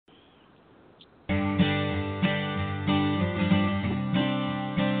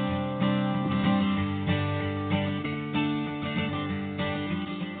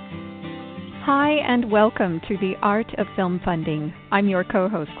Hi, and welcome to The Art of Film Funding. I'm your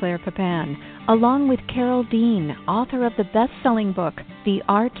co-host, Claire Papin, along with Carol Dean, author of the best-selling book, The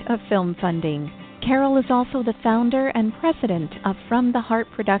Art of Film Funding. Carol is also the founder and president of From the Heart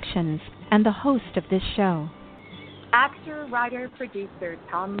Productions and the host of this show. Actor, writer, producer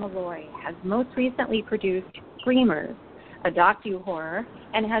Tom Malloy has most recently produced Screamers, a docu-horror,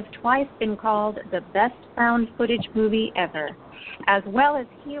 and has twice been called the best found footage movie ever, as well as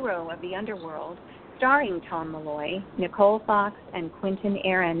Hero of the Underworld, starring Tom Malloy, Nicole Fox, and Quentin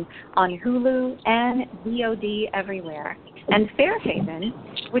Aaron on Hulu and VOD everywhere, and Fairhaven,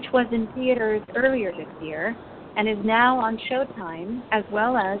 which was in theaters earlier this year and is now on Showtime, as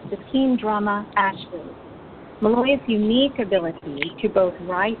well as the teen drama Ashley. Malloy's unique ability to both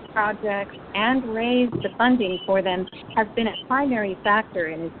write projects and raise the funding for them has been a primary factor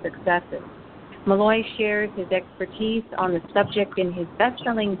in his successes. Malloy shares his expertise on the subject in his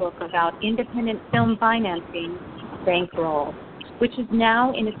best-selling book about independent film financing, Bankroll, which is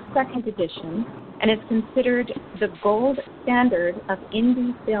now in its second edition and is considered the gold standard of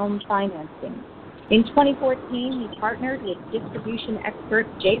indie film financing. In 2014, he partnered with distribution expert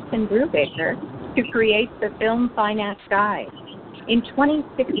Jason Brubaker to create the Film Finance Guide. In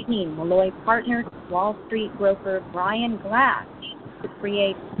 2016, Malloy partnered with Wall Street broker Brian Glass to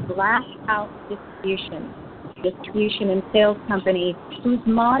create Glass House Distribution and sales company whose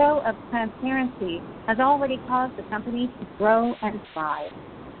motto of transparency has already caused the company to grow and thrive.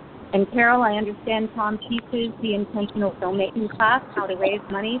 And Carol, I understand Tom teaches the intentional filmmaking class how to raise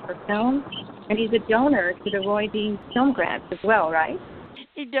money for film, and he's a donor to the Roy Dean Film Grants as well, right?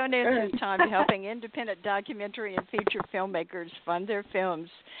 He donates his time to helping independent documentary and feature filmmakers fund their films.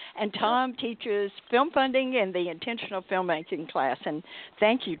 And Tom teaches film funding in the intentional filmmaking class. And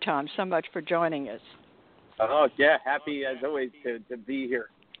thank you, Tom, so much for joining us. Oh, yeah, happy as always to be here.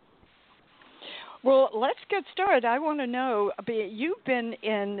 Well, let's get started. I want to know, you've been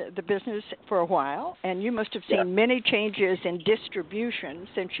in the business for a while, and you must have seen many changes in distribution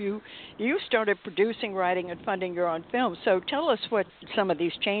since you started producing, writing, and funding your own films. So tell us what some of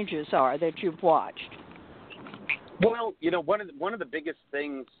these changes are that you've watched. Well, one of the biggest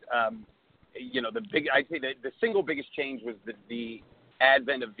things, I'd say the single biggest change was the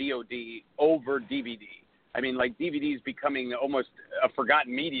advent of VOD over DVD. I mean, like DVD is becoming almost a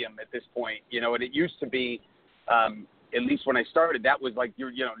forgotten medium at this point, and it used to be, at least when I started, that was like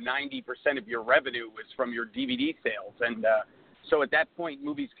 90% of your revenue was from your DVD sales. And so at that point,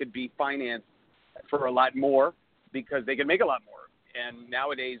 movies could be financed for a lot more because they could make a lot more. And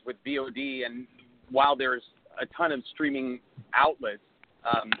nowadays with VOD, and while there's a ton of streaming outlets,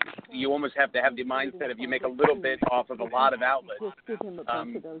 you almost have to have the mindset of you make a little bit off of a lot of outlets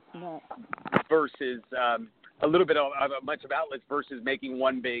versus a little bit of a bunch of outlets versus making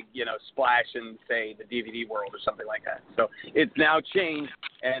one big, splash in, say, the DVD world or something like that. So it's now changed,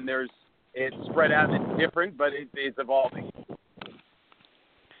 and it's spread out and it's different, but it's evolving.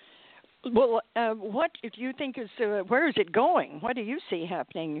 Well, what do you think is, where is it going? What do you see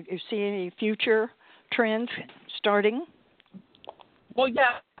happening? Do you see any future trends starting? Well,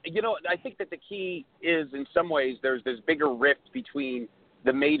 yeah, I think that the key is in some ways there's this bigger rift between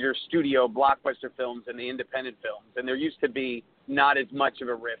the major studio blockbuster films and the independent films. And there used to be not as much of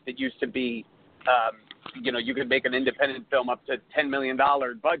a rift. It used to be, you could make an independent film up to $10 million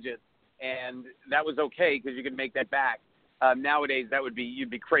budget, and that was okay because you could make that back. Nowadays,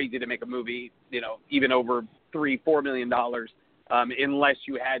 you'd be crazy to make a movie, even over $3-4 million, unless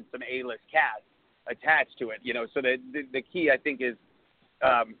you had some A-list cast attached to it. So the key, I think, is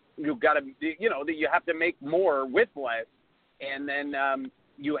you've got to, that you have to make more with less, and then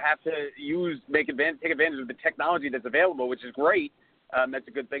you have to take advantage of the technology that's available, which is great. That's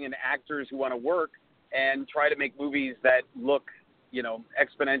a good thing. And actors who want to work and try to make movies that look,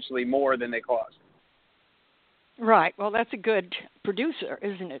 exponentially more than they cost. Right. Well, that's a good producer,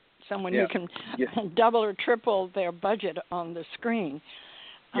 isn't it? Someone who can double or triple their budget on the screen.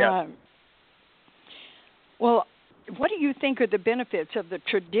 Yeah. Well, what do you think are the benefits of the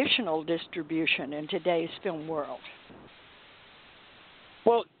traditional distribution in today's film world?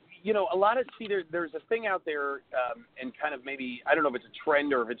 Well, a lot of, there's a thing out there, and kind of maybe, I don't know if it's a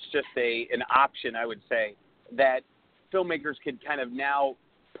trend or if it's just an option, I would say, that filmmakers could kind of now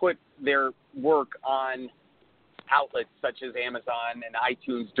put their work on outlets such as Amazon and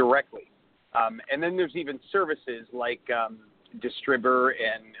iTunes directly. And then there's even services like Distributor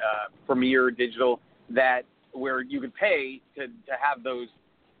and Premiere Digital where you could pay to have those,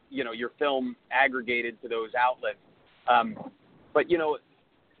 your film aggregated to those outlets. But,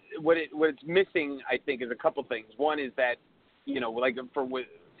 what it's missing, I think, is a couple things. One is that, like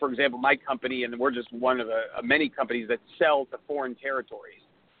for example, my company, and we're just one of many companies that sell to foreign territories.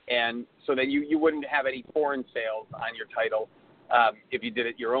 And so then you wouldn't have any foreign sales on your title if you did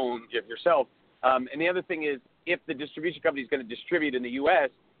it yourself. And the other thing is, if the distribution company is going to distribute in the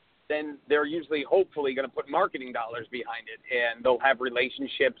U.S., then they're usually, hopefully, going to put marketing dollars behind it, and they'll have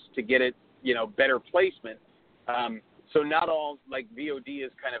relationships to get it, better placement. So not all, like, VOD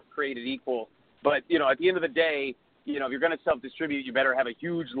is kind of created equal. But, at the end of the day, if you're going to self-distribute, you better have a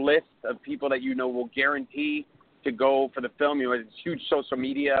huge list of people that will guarantee to go for the film. It's huge social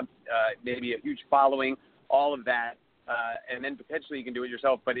media, maybe a huge following, all of that. And then potentially you can do it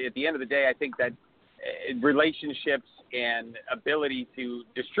yourself. But at the end of the day, I think that relationships and ability to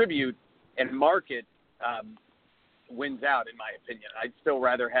distribute and market wins out, in my opinion. I'd still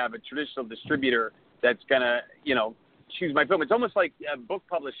rather have a traditional distributor that's going to, choose my film. It's almost like book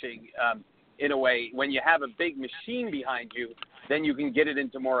publishing in a way. When you have a big machine behind you, then you can get it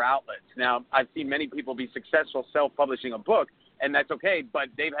into more outlets. Now, I've seen many people be successful self-publishing a book, and that's okay, but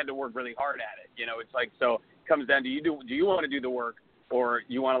they've had to work really hard at it. It's like, so it comes down to do you want to do the work, or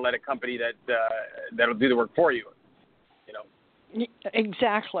you want to let a company that'll do the work for you?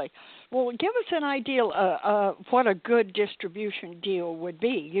 Exactly. Well, give us an idea of what a good distribution deal would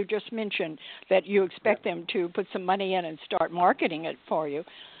be. You just mentioned that you expect them to put some money in and start marketing it for you.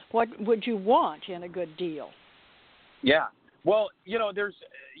 What would you want in a good deal? Yeah. Well, there's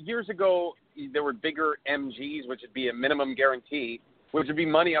years ago there were bigger MGs, which would be a minimum guarantee, which would be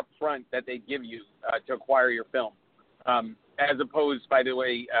money up front that they give you to acquire your film, as opposed, by the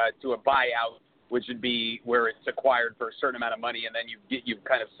way, to a buyout, which would be where it's acquired for a certain amount of money, and then you've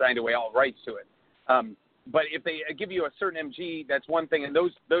kind of signed away all rights to it. But if they give you a certain MG, that's one thing, and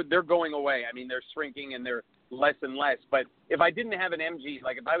they're going away. I mean, they're shrinking and they're less and less. But if I didn't have an MG,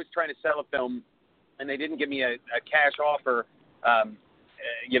 like if I was trying to sell a film and they didn't give me a cash offer,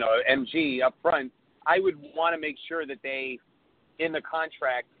 MG up front, I would want to make sure that they, in the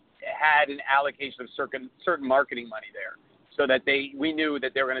contract, had an allocation of certain marketing money there, so that we knew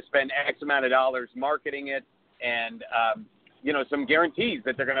that they were going to spend X amount of dollars marketing it, and some guarantees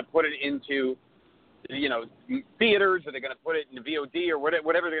that they're going to put it into theaters, or they're going to put it in VOD, or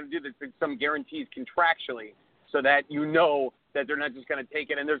whatever they're going to do. There's some guarantees contractually, so that that they're not just going to take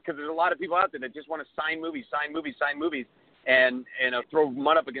it. And because there's a lot of people out there that just want to sign movies, and throw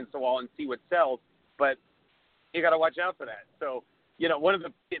mud up against the wall and see what sells. But you got to watch out for that. So one of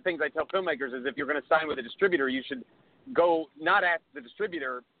the things I tell filmmakers is, if you're going to sign with a distributor, you should go not ask the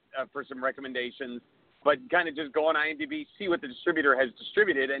distributor for some recommendations, but kind of just go on IMDb, see what the distributor has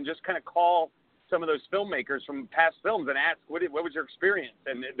distributed, and just kind of call some of those filmmakers from past films and ask, what was your experience?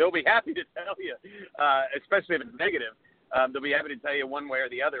 And they'll be happy to tell you, especially if it's negative. They'll be happy to tell you one way or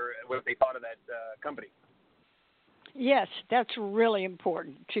the other what they thought of that company. Yes, that's really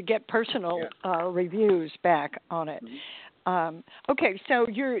important, to get personal reviews back on it. Mm-hmm. Okay, so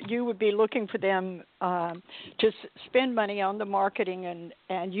you would be looking for them to spend money on the marketing,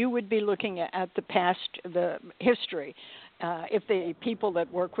 and you would be looking at the history, if the people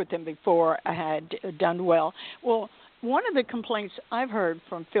that worked with them before had done well. Well, one of the complaints I've heard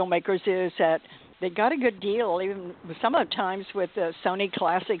from filmmakers is that they got a good deal, even some of the times with Sony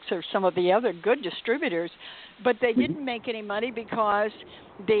Classics or some of the other good distributors, but they didn't make any money because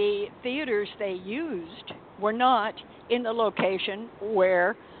the theaters they used were not in the location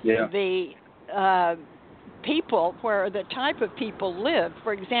where the people, where the type of people live.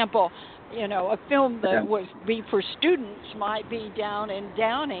 For example, a film that would be for students might be down in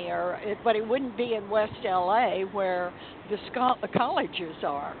Downey, but it wouldn't be in West LA where the colleges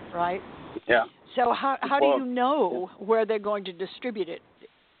are, right? Yeah. So how do you know where they're going to distribute it?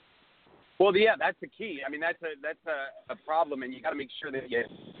 Well, yeah, that's the key. I mean, that's a problem, and you got to make sure that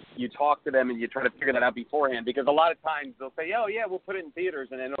you talk to them and you try to figure that out beforehand, because a lot of times they'll say, oh yeah, we'll put it in theaters,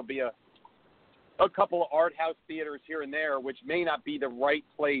 and then it'll be a couple of art house theaters here and there, which may not be the right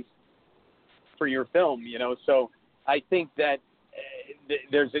place for your film. So I think that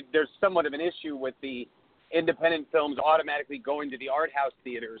there's somewhat of an issue with the independent films automatically going to the art house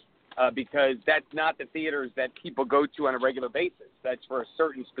theaters. Because that's not the theaters that people go to on a regular basis. That's for a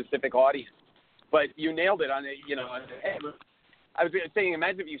certain specific audience. But you nailed it on it. I was saying,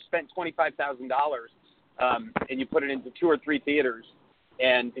 imagine if you spent $25,000 and you put it into 2 or 3 theaters,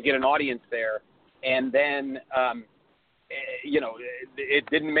 and to get an audience there, and then it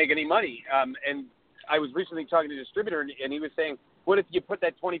didn't make any money. And I was recently talking to a distributor, and he was saying, what if you put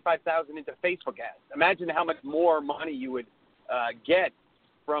that $25,000 into Facebook ads? Imagine how much more money you would get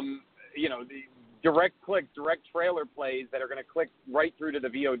from the direct trailer plays that are going to click right through to the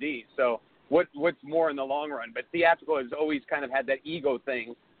VOD. So what's more in the long run? But theatrical has always kind of had that ego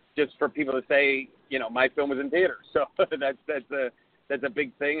thing just for people to say, my film was in theaters. So that's a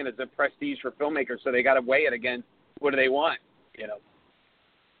big thing, and it's a prestige for filmmakers. So they got to weigh it against what do they want,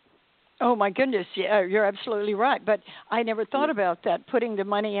 Oh, my goodness. Yeah, you're absolutely right. But I never thought about that, putting the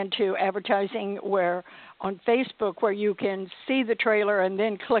money into advertising on Facebook where you can see the trailer and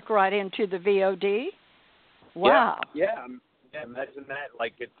then click right into the VOD. Wow. Yeah, imagine that.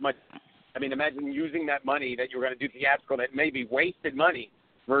 Like, it's much – imagine using that money that you were going to do theatrical that may be wasted money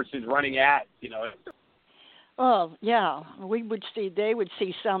versus running ads, Well, yeah, they would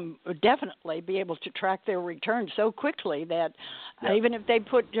see some definitely be able to track their return so quickly that even if they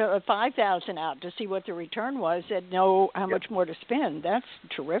put 5,000 out to see what the return was, they'd know how much more to spend. That's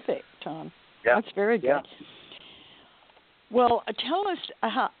terrific, Tom. Yeah. That's very good. Yeah. Well, tell us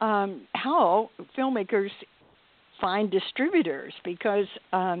how filmmakers find distributors, because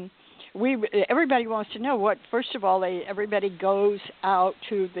everybody wants to know what. First of all, everybody goes out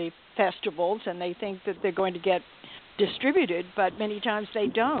to the festivals and they think that they're going to get distributed, but many times they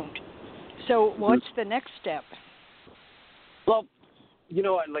don't. So what's the next step? Well,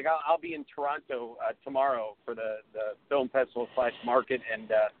 I'll be in Toronto tomorrow for the film festival / market, and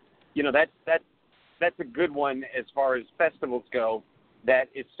that's a good one as far as festivals go. That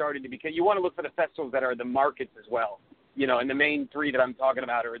it's starting to become. You want to look for the festivals that are the markets as well. And the main three that I'm talking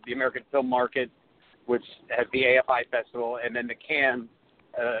about are the American Film Market, which has the AFI Festival, and then the Cannes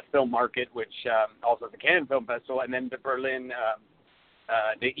Film Market, which also has the Cannes Film Festival, and then the Berlin,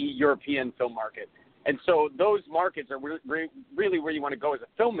 the European Film Market. And so those markets are really where you want to go as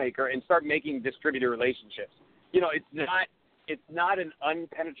a filmmaker and start making distributor relationships. It's not an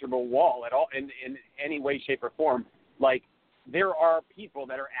unpenetrable wall at all in any way, shape, or form. Like, there are people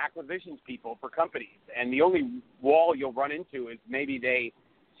that are acquisitions people for companies, and the only wall you'll run into is maybe they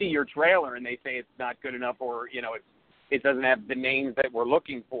see your trailer and they say it's not good enough, or it doesn't have the names that we're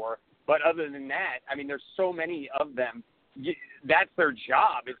looking for. But other than that, there's so many of them. That's their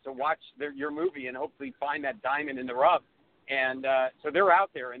job, is to watch your movie and hopefully find that diamond in the rough. And so they're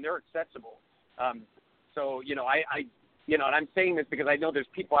out there and they're accessible. And I'm saying this because I know there's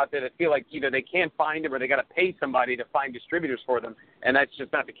people out there that feel like either they can't find them or they got to pay somebody to find distributors for them, and that's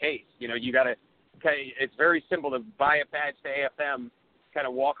just not the case. You got to. It's very simple to buy a badge to AFM, kind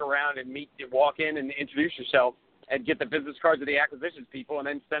of walk around and walk in and introduce yourself, and get the business cards of the acquisitions people, and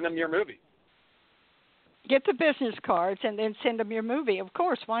then send them your movie. Get the business cards and then send them your movie. Of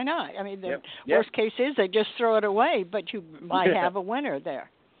course, why not? Worst case is they just throw it away, but you might have a winner there.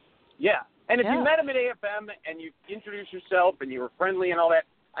 Yeah. And if you met them at AFM and you introduced yourself and you were friendly and all that,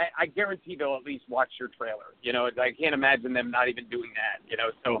 I guarantee they'll at least watch your trailer. I can't imagine them not even doing that.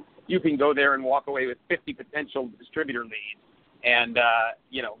 So you can go there and walk away with 50 potential distributor leads, and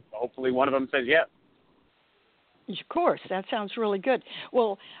hopefully one of them says yes. Of course, that sounds really good.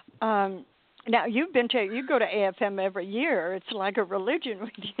 Well, now you go to AFM every year. It's like a religion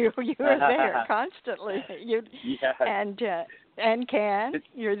with you. You're there constantly. And Cannes,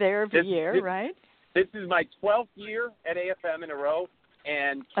 you're there every year, right? This is my 12th year at AFM in a row,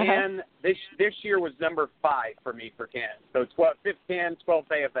 and Cannes this year was number 5 for me for Cannes. So 5th Cannes, 12th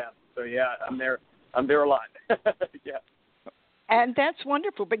AFM. So I'm there a lot. Yeah. And that's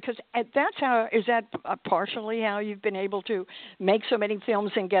wonderful, because is that partially how you've been able to make so many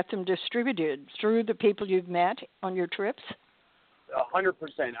films and get them distributed, through the people you've met on your trips? 100%.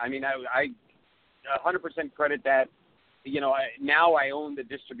 I 100% credit that. Now I own the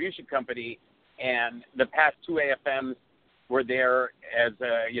distribution company, and the past 2 AFMs were there as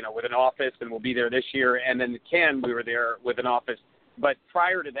with an office, and we'll be there this year. And then the Cannes, we were there with an office. But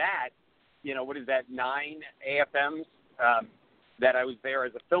prior to that, 9 AFMs that I was there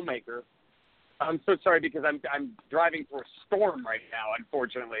as a filmmaker. I'm so sorry, because I'm driving through a storm right now,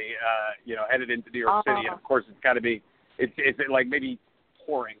 unfortunately, headed into New York City. And of course it's like maybe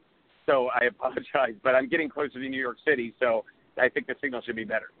pouring. So I apologize, but I'm getting closer to New York City, so I think the signal should be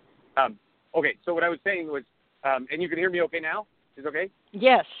better. Okay, so what I was saying was, and you can hear me okay now? Is it okay?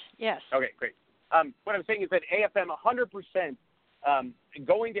 Yes. Okay, great. What I'm saying is that AFM 100%,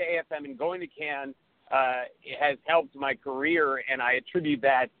 going to AFM and going to Cannes has helped my career, and I attribute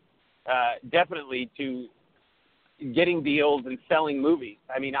that definitely to getting deals and selling movies.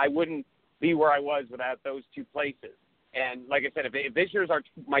 I wouldn't be where I was without those 2 places. And like I said, if this year's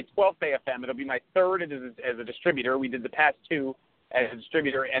my 12th AFM, it'll be my 3rd as a distributor. We did the past 2 as a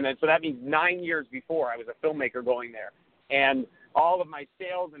distributor, and then so that means 9 years before I was a filmmaker going there. And all of my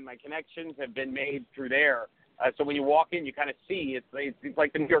sales and my connections have been made through there. So when you walk in, you kind of see it's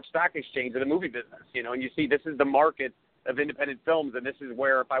like the New York Stock Exchange of the movie business, and you see this is the market of independent films, and this is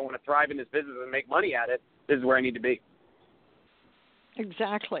where, if I want to thrive in this business and make money at it, this is where I need to be.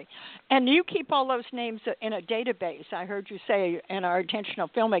 Exactly. And you keep all those names in a database. I heard you say in our intentional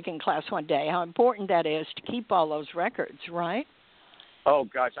filmmaking class one day how important that is to keep all those records, right? Oh,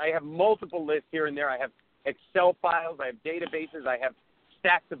 gosh. I have multiple lists here and there. I have Excel files. I have databases. I have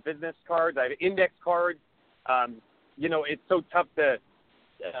stacks of business cards. I have index cards. It's so tough to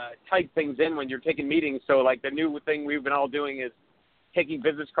type things in when you're taking meetings. So, like, the new thing we've been all doing is taking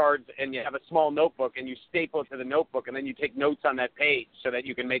business cards, and you have a small notebook, and you staple it to the notebook, and then you take notes on that page so that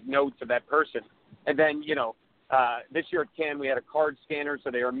you can make notes of that person. And then, this year at Cannes, we had a card scanner,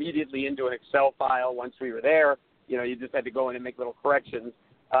 so they were immediately into an Excel file once we were there. You just had to go in and make little corrections.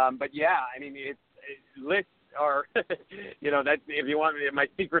 But, yeah, I mean, lists are, that's, if you want, my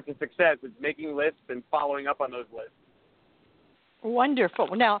secret to success is making lists and following up on those lists.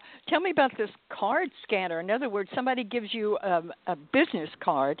 Wonderful. Now, tell me about this card scanner. In other words, somebody gives you a business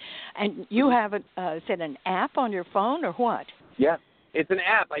card, and you have is it an app on your phone or what? Yeah, it's an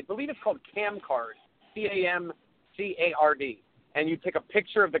app. I believe it's called CamCard, CAMCARD. And you take a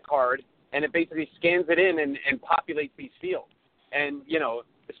picture of the card, and it basically scans it in and populates these fields. And,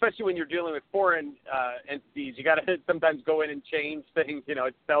 especially when you're dealing with foreign entities, you got to sometimes go in and change things.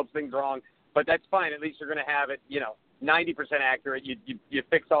 It spells things wrong. But that's fine. At least you're going to have it, 90% accurate. You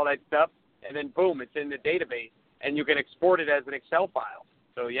fix all that stuff, and then boom, it's in the database, and you can export it as an Excel file.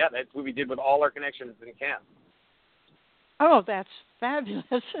 So yeah, that's what we did with all our connections in Cannes. Oh, that's fabulous.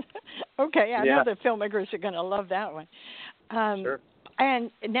 Okay, I know the filmmakers are going to love that one. Sure.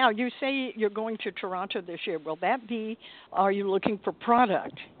 And now you say you're going to Toronto this year. Will that be? Are you looking for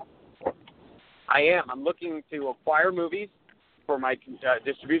product? I am. I'm looking to acquire movies for my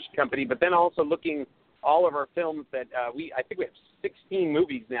distribution company, but then also looking. All of our films that I think we have 16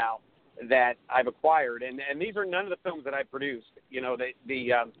 movies now that I've acquired, and these are none of the films that I produced.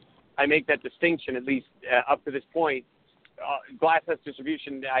 I make that distinction, at least up to this point. Glass House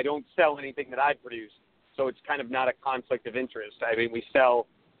Distribution, I don't sell anything that I produce, so it's kind of not a conflict of interest. I mean, we sell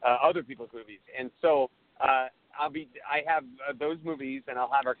other people's movies, and so I have those movies, and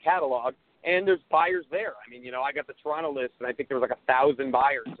I'll have our catalog, and there's buyers there. I mean, I got the Toronto list, and I think there was like 1,000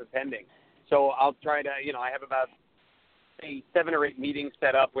 buyers attending. So I'll try to, I have about 7 or 8 meetings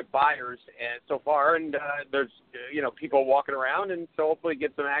set up with buyers and so far, and there's, people walking around, and so hopefully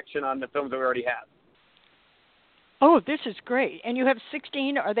get some action on the films that we already have. Oh, this is great. And you have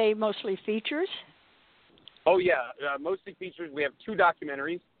 16. Are they mostly features? Oh, yeah, mostly features. We have 2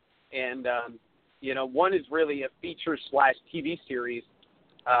 documentaries, and, one is really a feature/TV series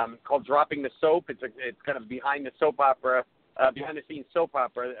called Dropping the Soap. It's kind of behind the scenes soap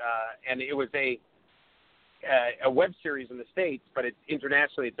opera, and it was a web series in the States, but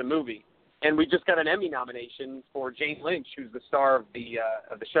internationally it's a movie. And we just got an Emmy nomination for Jane Lynch, who's the star of the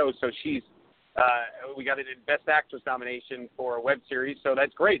show. So we got a Best Actress nomination for a web series. So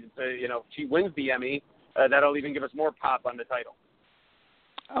that's great. If she wins the Emmy, that'll even give us more pop on the title.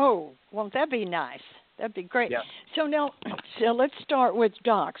 Oh, well, that'd be nice. That'd be great. Yeah. So let's start with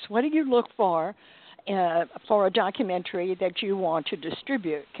docs. What do you look for a documentary that you want to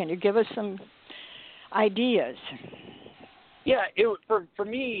distribute? Can you give us some ideas? Yeah, for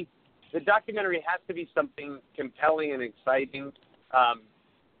me, the documentary has to be something compelling and exciting,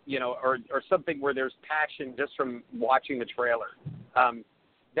 or something where there's passion just from watching the trailer.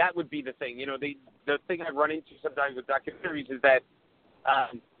 That would be the thing. The thing I run into sometimes with documentaries is that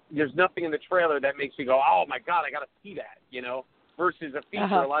there's nothing in the trailer that makes me go, oh my God, I got to see that, versus a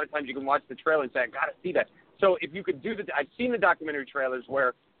feature. A lot of times you can watch the trailer and say, I got to see that. So if you could do I've seen the documentary trailers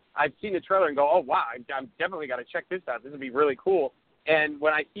where I've seen the trailer and go, oh, wow, I'm definitely got to check this out. This would be really cool. And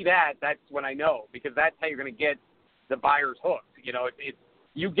when I see that, that's when I know, because that's how you're going to get the buyers hooked.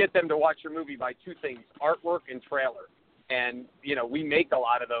 You get them to watch your movie by 2 things, artwork and trailer. And, we make a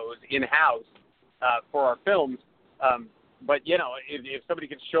lot of those in-house for our films. But, if somebody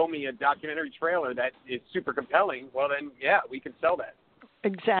could show me a documentary trailer that is super compelling, well, then, yeah, we can sell that.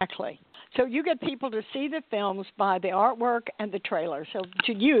 Exactly. So you get people to see the films by the artwork and the trailer. So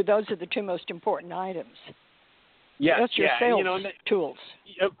to you, those are the 2 most important items. Yes, that's your sales tools.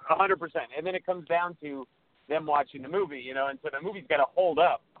 100%. And then it comes down to them watching the movie, and so the movie's got to hold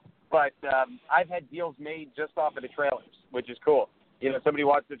up. But I've had deals made just off of the trailers, which is cool. Somebody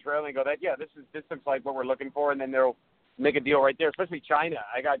watches the trailer and go, this looks like what we're looking for, and then they'll make a deal right there, especially China.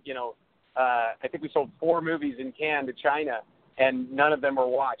 I got, I think we sold 4 movies in Cannes to China, and none of them were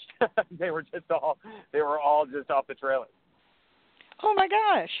watched. they were all just off the trailer. Oh my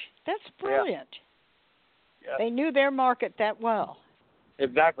gosh, that's brilliant. Yeah. They knew their market that well.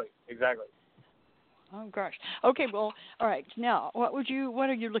 Exactly. Oh gosh. Okay, well, all right. Now, what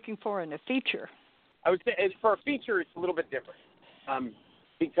are you looking for in a feature? I would say for a feature, it's a little bit different.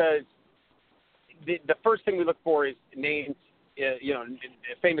 because the first thing we look for is names,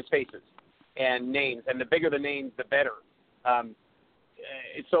 famous faces and names, and the bigger the names, the better.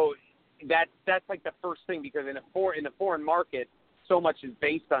 So that's like the first thing, because in the foreign market, so much is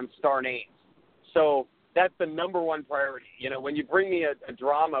based on star names. So that's the number one priority. When you bring me a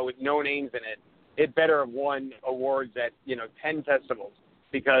drama with no names in it, it better have won awards at 10 festivals,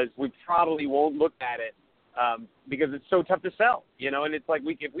 because we probably won't look at it because it's so tough to sell. And it's like,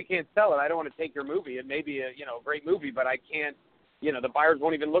 if we can't sell it, I don't want to take your movie. It may be a great movie, but I can't. The buyers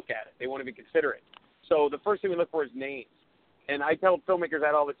won't even look at it. They won't even consider it. So the first thing we look for is names. And I tell filmmakers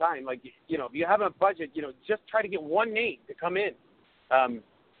that all the time. Like, if you have a budget, just try to get one name to come in.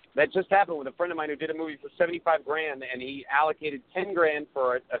 That just happened with a friend of mine who did a movie for $75,000, and he allocated $10,000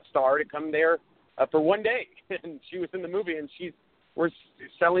 for a star to come there for one day. And she was in the movie, and we're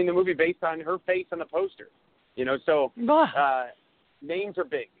selling the movie based on her face on the poster. So names are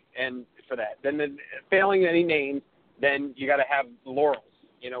big, and for that. Then failing any names, then you got to have laurels,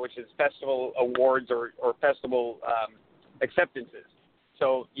 which is festival awards or festival acceptances.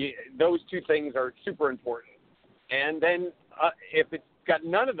 So those two things are super important. And then if it's got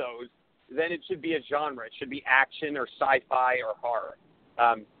none of those, then it should be a genre. It should be action or sci-fi or horror.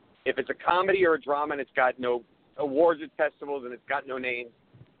 If it's a comedy or a drama and it's got no awards at festivals and it's got no names,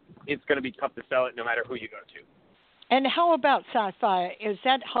 it's going to be tough to sell it no matter who you go to. And how about sci-fi? Is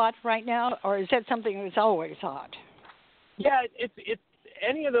that hot right now, or is that something that's always hot? Yeah, it's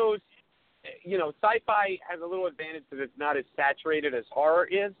any of those. Sci-fi has a little advantage because it's not as saturated as horror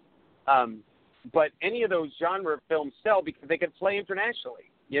is. But any of those genre films sell because they can play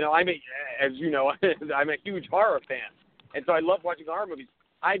internationally. As you know, I'm a huge horror fan, and so I love watching horror movies.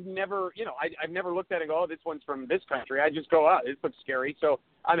 I've never looked at it and go, oh, this one's from this country. I just go, oh, this looks scary. So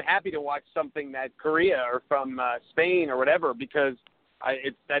I'm happy to watch something that Korea or from Spain or whatever, because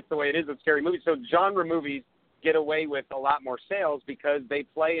that's the way it is with scary movies. So genre movies get away with a lot more sales because they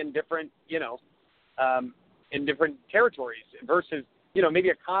play in different, in different territories versus, maybe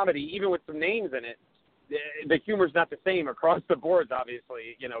a comedy, even with some names in it. The humor's not the same across the boards,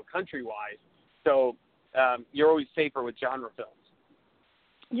 obviously, country-wise. So you're always safer with genre films.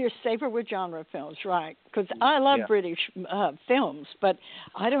 You're safer with genre films, right? Because I love British films, but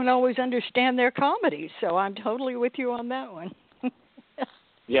I don't always understand their comedies, so I'm totally with you on that one.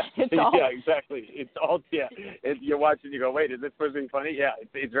 Yeah, exactly. It's all, you're watching, you go, wait, is this person funny? Yeah,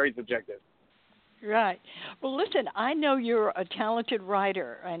 it's very subjective. Right. Well, listen, I know you're a talented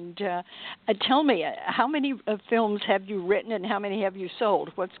writer, and tell me, how many films have you written and how many have you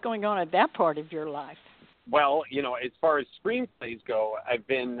sold? What's going on at that part of your life? Well, as far as screenplays go, I've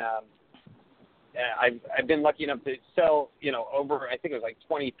been lucky enough to sell, over, I think it was like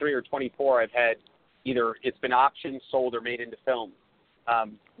 23 or 24. I've had either it's been optioned, sold, or made into film. Wow.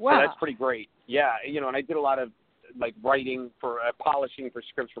 So that's pretty great. Yeah, and I did a lot of like writing for polishing for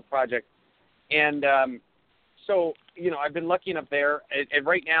scripts for projects. And so, I've been lucky enough there. And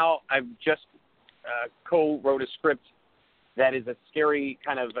right now, I've just co-wrote a script that is a scary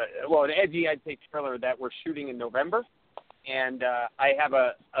kind of, an edgy, I'd say, thriller that we're shooting in November. And I have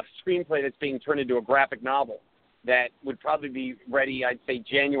a screenplay that's being turned into a graphic novel that would probably be ready, I'd say,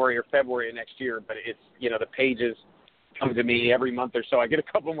 January or February of next year. But it's, the pages come to me every month or so. I get a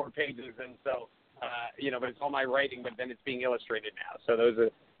couple more pages. And so, but it's all my writing, but then it's being illustrated now. So those are,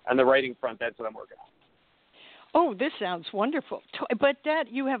 on the writing front, that's what I'm working on. Oh, this sounds wonderful. But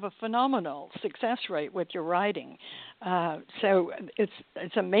you have a phenomenal success rate with your writing. So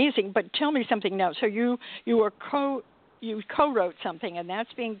it's amazing. But tell me something now. So you co-wrote something, and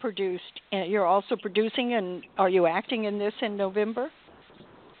that's being produced. And you're also producing, and are you acting in this in November?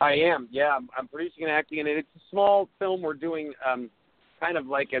 I am. Yeah, I'm producing and acting in it. It's a small film we're doing, kind of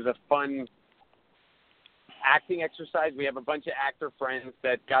like as a fun acting exercise. We have a bunch of actor friends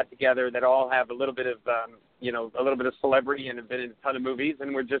that got together that all have a little bit of, a little bit of celebrity and have been in a ton of movies,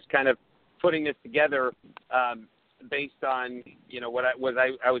 and we're just kind of putting this together based on, what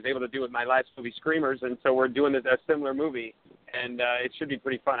I was able to do with my last movie, Screamers, and so we're doing a similar movie, and it should be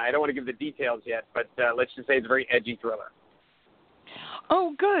pretty fun. I don't want to give the details yet, but let's just say it's a very edgy thriller.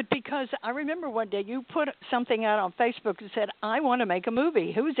 Oh, good, because I remember one day you put something out on Facebook and said, I want to make a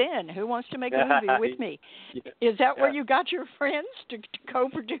movie. Who's in? Who wants to make a movie with me? Is that where you got your friends to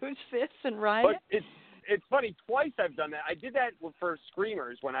co-produce this and write it? It's funny. Twice I've done that. I did that for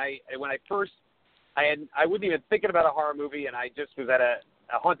Screamers when I wasn't even thinking about a horror movie, and I just was at a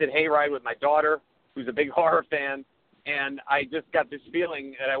haunted hayride with my daughter, who's a big horror fan. And I just got this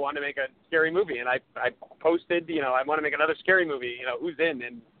feeling that I wanted to make a scary movie, and I posted, I want to make another scary movie, who's in?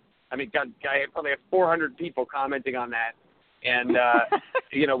 And I mean, I probably had 400 people commenting on that, And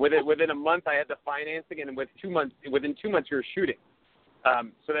within a month I had the financing, and within 2 months we were shooting.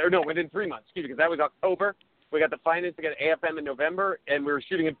 Within 3 months, because that was October. We got the financing at AFM in November, and we were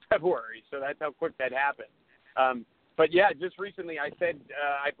shooting in February. So that's how quick that happened. But yeah, just recently I said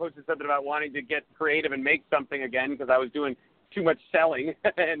I posted something about wanting to get creative and make something again because I was doing too much selling,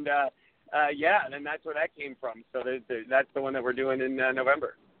 and then that's where that came from. So that's the one that we're doing in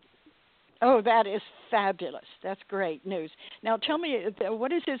November. Oh, that is fabulous. That's great news. Now tell me,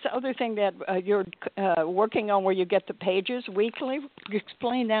 what is this other thing that you're working on where you get the pages weekly?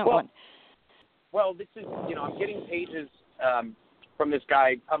 Explain that one. Well, this is, I'm getting pages from this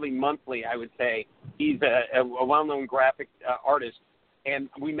guy probably monthly, I would say. He's a well-known graphic artist, and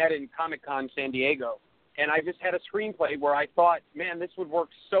we met in Comic-Con San Diego. And I just had a screenplay where I thought, man, this would work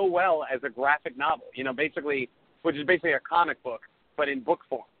so well as a graphic novel, which is basically a comic book, but in book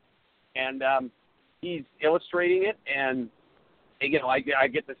form. And he's illustrating it, and I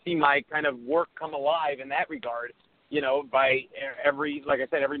get to see my kind of work come alive in that regard. By every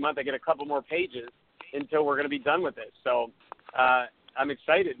month I get a couple more pages until we're going to be done with this. So I'm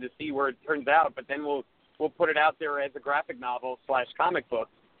excited to see where it turns out. But then we'll put it out there as a graphic novel / comic book,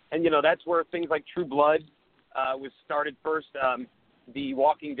 and that's where things like True Blood was started first. The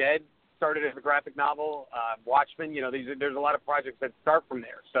Walking Dead started as a graphic novel. Watchmen. There's a lot of projects that start from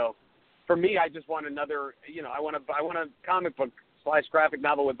there. So. For me, I just want another, I want a comic book / graphic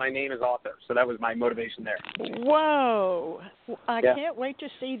novel with my name as author. So that was my motivation there. Whoa. I can't wait to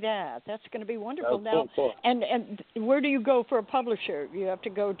see that. That's going to be wonderful. Now, cool. And where do you go for a publisher? You have to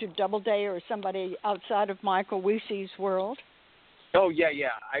go to Doubleday or somebody outside of Michael Weese's world? Oh, yeah.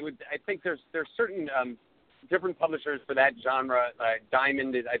 I think there's certain different publishers for that genre.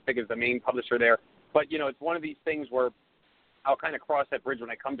 Diamond, I think, is the main publisher there. But, it's one of these things where I'll kind of cross that bridge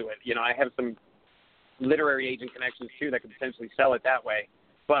when I come to it. I have some literary agent connections, too, that could potentially sell it that way.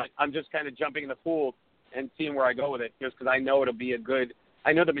 But I'm just kind of jumping in the pool and seeing where I go with it, just because I know it'll be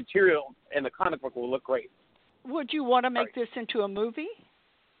I know the material and the comic book will look great. Would you want to make this into a movie?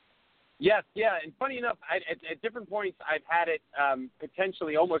 Yes, yeah. And funny enough, at different points, I've had it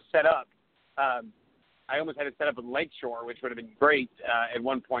potentially almost set up. I almost had it set up with Lakeshore, which would have been great at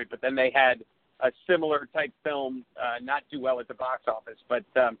one point, but then they had a similar type film not do well at the box office. But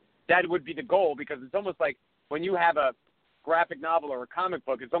that would be the goal, because it's almost like when you have a graphic novel or a comic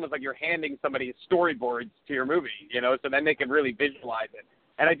book, it's almost like you're handing somebody storyboards to your movie, so then they can really visualize it.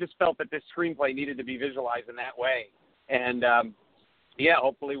 And I just felt that this screenplay needed to be visualized in that way. And,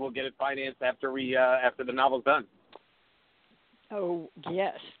 hopefully we'll get it financed after the novel's done. Oh,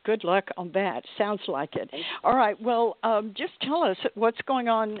 yes. Good luck on that. Sounds like it. All right. Well, just tell us what's going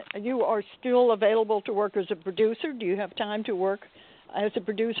on. You are still available to work as a producer. Do you have time to work as a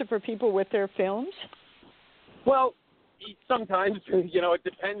producer for people with their films? Well, sometimes, it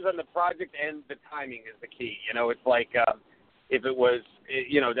depends on the project, and the timing is the key. It's like if it was,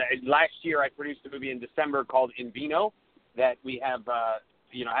 last year I produced a movie in December called In Vino that we have,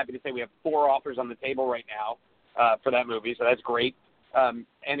 happy to say we have 4 offers on the table right now. For that movie, so that's great. And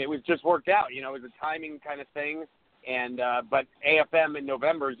it was just worked out, it was a timing kind of thing. And but AFM in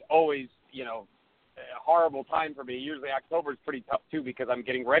November is always, a horrible time for me. Usually October is pretty tough too, because I'm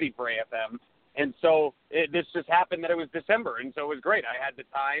getting ready for AFM. And so this just happened that it was December, and so it was great. I had the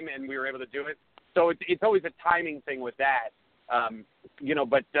time, and we were able to do it. So it's always a timing thing with that.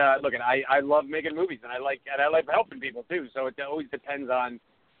 But look, I love making movies, and I like helping people too. So it always depends on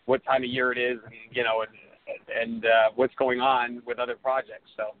what time of year it is, and what's going on with other projects.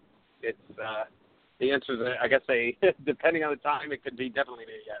 So it's the answer is, I guess, depending on the time, it could be definitely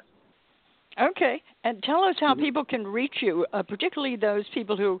a yes. Okay. And tell us how people can reach you, particularly those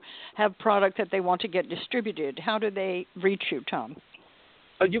people who have product that they want to get distributed. How do they reach you, Tom?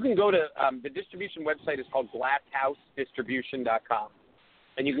 You can go to the distribution website is called GlassHouseDistribution.com.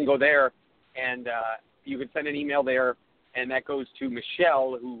 And you can go there, and you can send an email there, and that goes to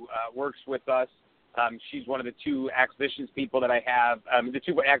Michelle, who works with us. She's one of the 2 acquisitions people that I have, the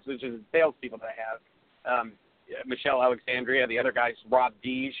 2 acquisitions and sales people that I have. Michelle Alexandria, the other guy's Rob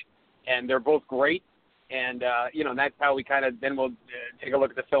Deege, and they're both great. And, and that's how we kind of, then we'll take a look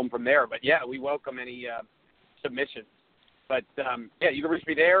at the film from there. But, we welcome any submissions. But, you can reach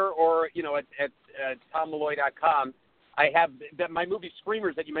me there, or, at TomMalloy.com. I have my movie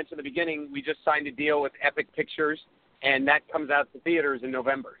Screamers that you mentioned at the beginning. We just signed a deal with Epic Pictures, and that comes out to theaters in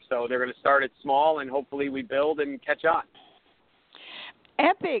November. So they're going to start it small, and hopefully we build and catch on.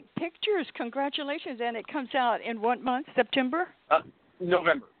 Epic Pictures, congratulations. And it comes out in what month? September?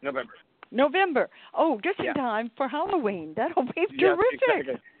 November. Oh, just in time for Halloween. That'll be terrific.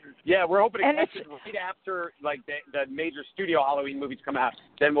 Exactly. Yeah, we're hoping to And catch it right after like the major studio Halloween movies come out.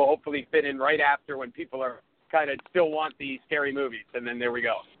 Then we'll hopefully fit in right after when people are kind of still want the scary movies, and then there we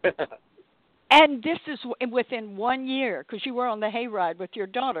go. And this is within 1 year, because you were on the hayride with your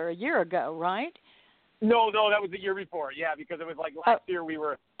daughter a year ago, right? No, that was the year before. Yeah, because it was like last year we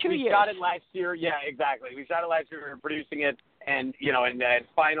 2 years. shot it last year. Yeah, exactly. We shot it last year. We were producing it and and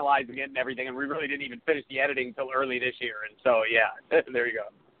finalizing it and everything, and we really didn't even finish the editing until early this year. And so yeah, there you go.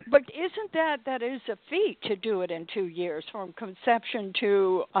 But isn't that is a feat to do it in 2 years from conception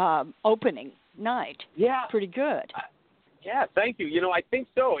to opening night? Yeah, pretty good. Yeah, thank you. I think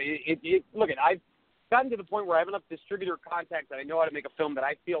so. Look, I've gotten to the point where I have enough distributor contacts that I know how to make a film that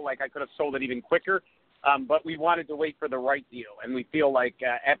I feel like I could have sold it even quicker. But we wanted to wait for the right deal, and we feel like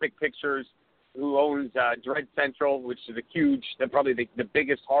Epic Pictures, who owns Dread Central, which is probably the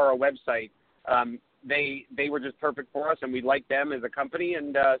biggest horror website, they were just perfect for us, and we like them as a company,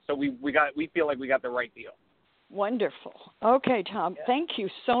 and so we feel like we got the right deal. Wonderful. Okay, Tom, thank you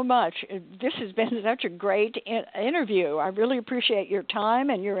so much. This has been such a great interview. I really appreciate your time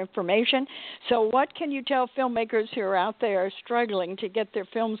and your information. So what can you tell filmmakers who are out there struggling to get their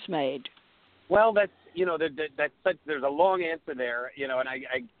films made? Well, that's there's a long answer there, and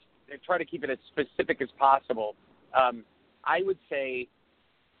I try to keep it as specific as possible. I would say,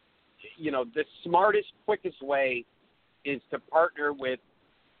 the smartest, quickest way is to partner with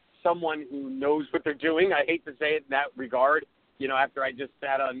someone who knows what they're doing. I hate to say it in that regard, after I just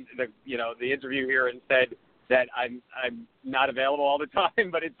sat on the interview here and said that I'm not available all the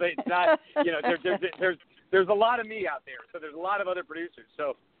time, but it's not, there's a lot of me out there, so there's a lot of other producers.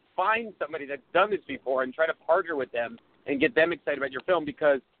 So find somebody that's done this before and try to partner with them and get them excited about your film,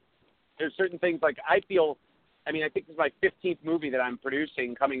 because there's certain things like I think this is my 15th movie that I'm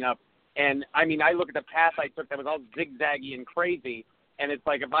producing coming up. And I look at the path I took that was all zigzaggy and crazy. And it's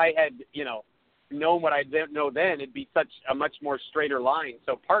like, if I had, known what I didn't know then, it'd be such a much more straighter line.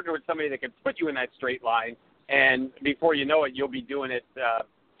 So partner with somebody that can put you in that straight line. And before you know it, you'll be doing it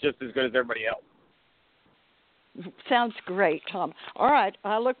just as good as everybody else. Sounds great, Tom. All right.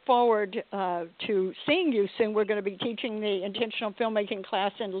 I look forward to seeing you soon. We're going to be teaching the intentional filmmaking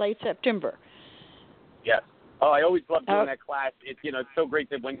class in late September. Yes. Oh, I always love doing that class. It's so great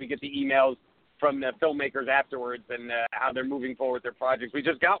that when we get the emails from the filmmakers afterwards and how they're moving forward with their projects. We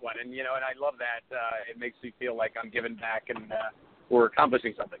just got one, and I love that. It makes me feel like I'm giving back and we're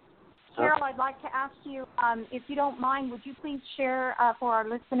accomplishing something. Carol, I'd like to ask you, if you don't mind, would you please share for our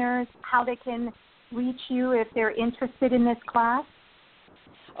listeners how they can reach you if they're interested in this class?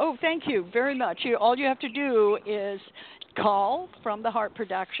 Oh, thank you very much. All you have to do is call from the Heart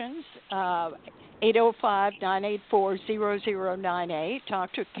Productions, 805-984-0098.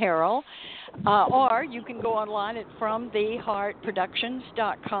 Talk to Carol. Or you can go online at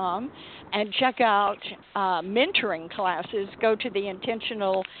fromtheheartproductions.com and check out mentoring classes. Go to the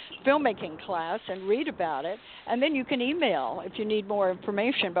intentional filmmaking class and read about it. And then you can email if you need more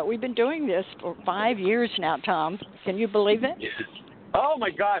information. But we've been doing this for 5 years now, Tom. Can you believe it? Yes. Oh my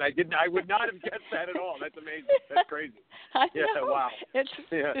God! I would not have guessed that at all. That's amazing. That's crazy. I know. Wow.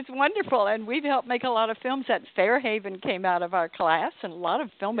 It's wonderful, and we've helped make a lot of films. That Fairhaven came out of our class, and a lot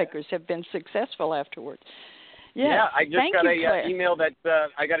of filmmakers have been successful afterwards. Yeah, I just got an email that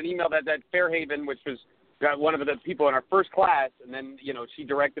Fairhaven, which was one of the people in our first class, and then she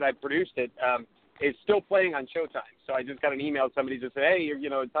directed, I produced it. Is still playing on Showtime. So I just got an email. Somebody just said, hey,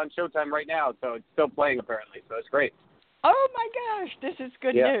 it's on Showtime right now. So it's still playing apparently. So it's great. Oh, my gosh, this is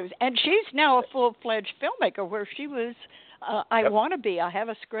good news. And she's now a full-fledged filmmaker where she was, I want to be, I have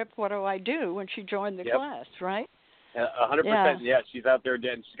a script, what do I do, when she joined the class, right? 100%, yeah. She's out there,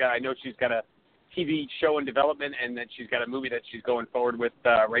 and I know she's got a TV show in development, and that she's got a movie that she's going forward with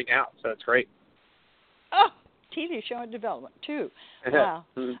right now, so it's great. Oh, TV show in development, too. Wow.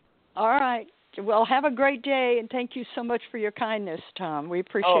 All right. Well, have a great day, and thank you so much for your kindness, Tom. We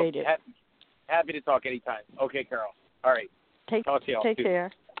appreciate it. Happy to talk anytime. Okay, Carol. All right. Talk to you all. Take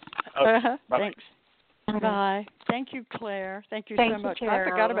care. Okay. Thanks. Bye. Thank you, Claire. Thank you so much. Carol. I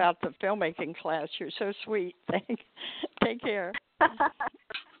forgot about the filmmaking class. You're so sweet. Take care.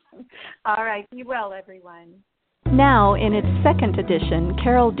 All right. Be well, everyone. Now, in its second edition,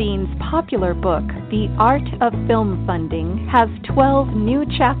 Carol Dean's popular book, The Art of Film Funding, has 12 new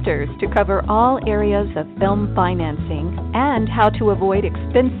chapters to cover all areas of film financing and how to avoid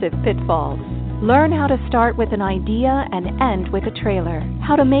expensive pitfalls. Learn how to start with an idea and end with a trailer,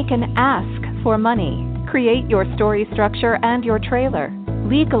 how to make an ask for money, create your story structure and your trailer,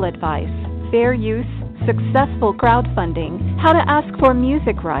 legal advice, fair use, successful crowdfunding, how to ask for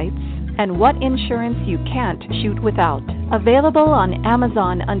music rights, and what insurance you can't shoot without. Available on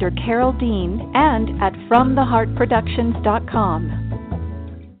Amazon under Carol Dean and at FromTheHeartProductions.com.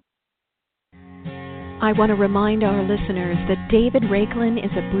 I want to remind our listeners that David Raiklin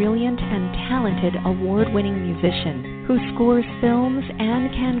is a brilliant and talented award-winning musician who scores films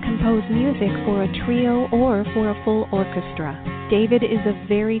and can compose music for a trio or for a full orchestra. David is a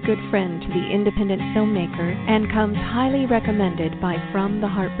very good friend to the independent filmmaker and comes highly recommended by From the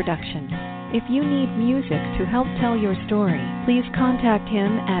Heart Productions. If you need music to help tell your story, please contact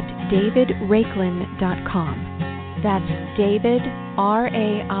him at davidraiklin.com. That's David,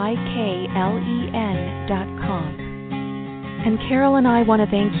 RAIKLEN.com. And Carol and I want to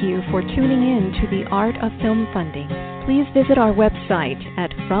thank you for tuning in to The Art of Film Funding. Please visit our website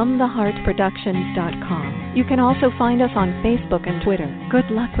at FromTheHeartProductions.com. You can also find us on Facebook and Twitter. Good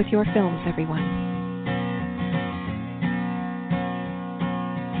luck with your films, everyone.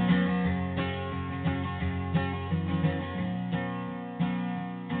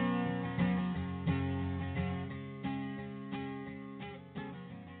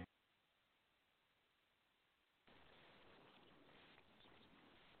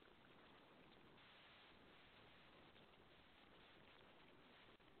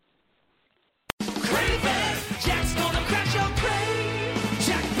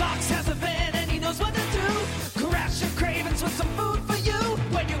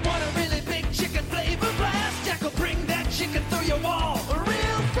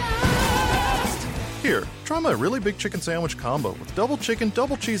 Here, try my really big chicken sandwich combo with double chicken,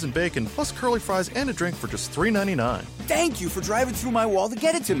 double cheese, and bacon, plus curly fries and a drink for just $3.99. Thank you for driving through my wall to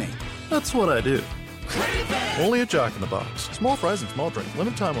get it to me. That's what I do. Only a Jack in the Box. Small fries and small drink.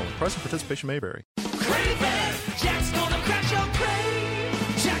 Limited time only. Price and participation may vary. Jack's gonna crash your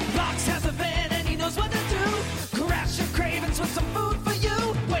crave. Jack Box has a van and he knows what to do. Crash your cravings with some food for you.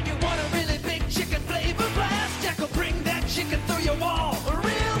 When you want a really big chicken flavor blast, Jack will bring that chicken through your wall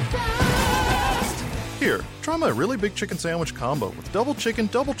real fast. Here, try my really big chicken sandwich combo with double chicken,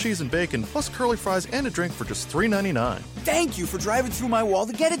 double cheese, and bacon, plus curly fries and a drink for just $3.99. Thank you for driving through my wall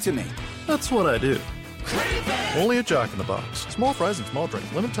to get it to me. That's what I do. Only a Jack in the Box. Small fries and small drink.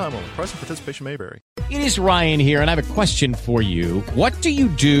 Limited time only. Price and participation may vary. It is Ryan here, and I have a question for you. What do you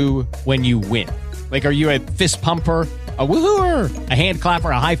do when you win? Like, are you a fist pumper, a woohooer, a hand clapper,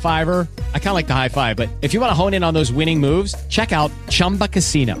 a high fiver? I kind of like the high five, but if you want to hone in on those winning moves, check out Chumba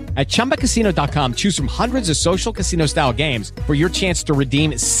Casino. At ChumbaCasino.com, choose from hundreds of social casino-style games for your chance to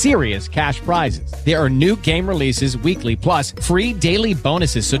redeem serious cash prizes. There are new game releases weekly, plus free daily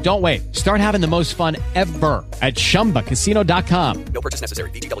bonuses. So don't wait. Start having the most fun ever at ChumbaCasino.com. No purchase necessary.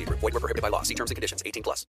 VGW. Void where prohibited by law. See terms and conditions. 18+.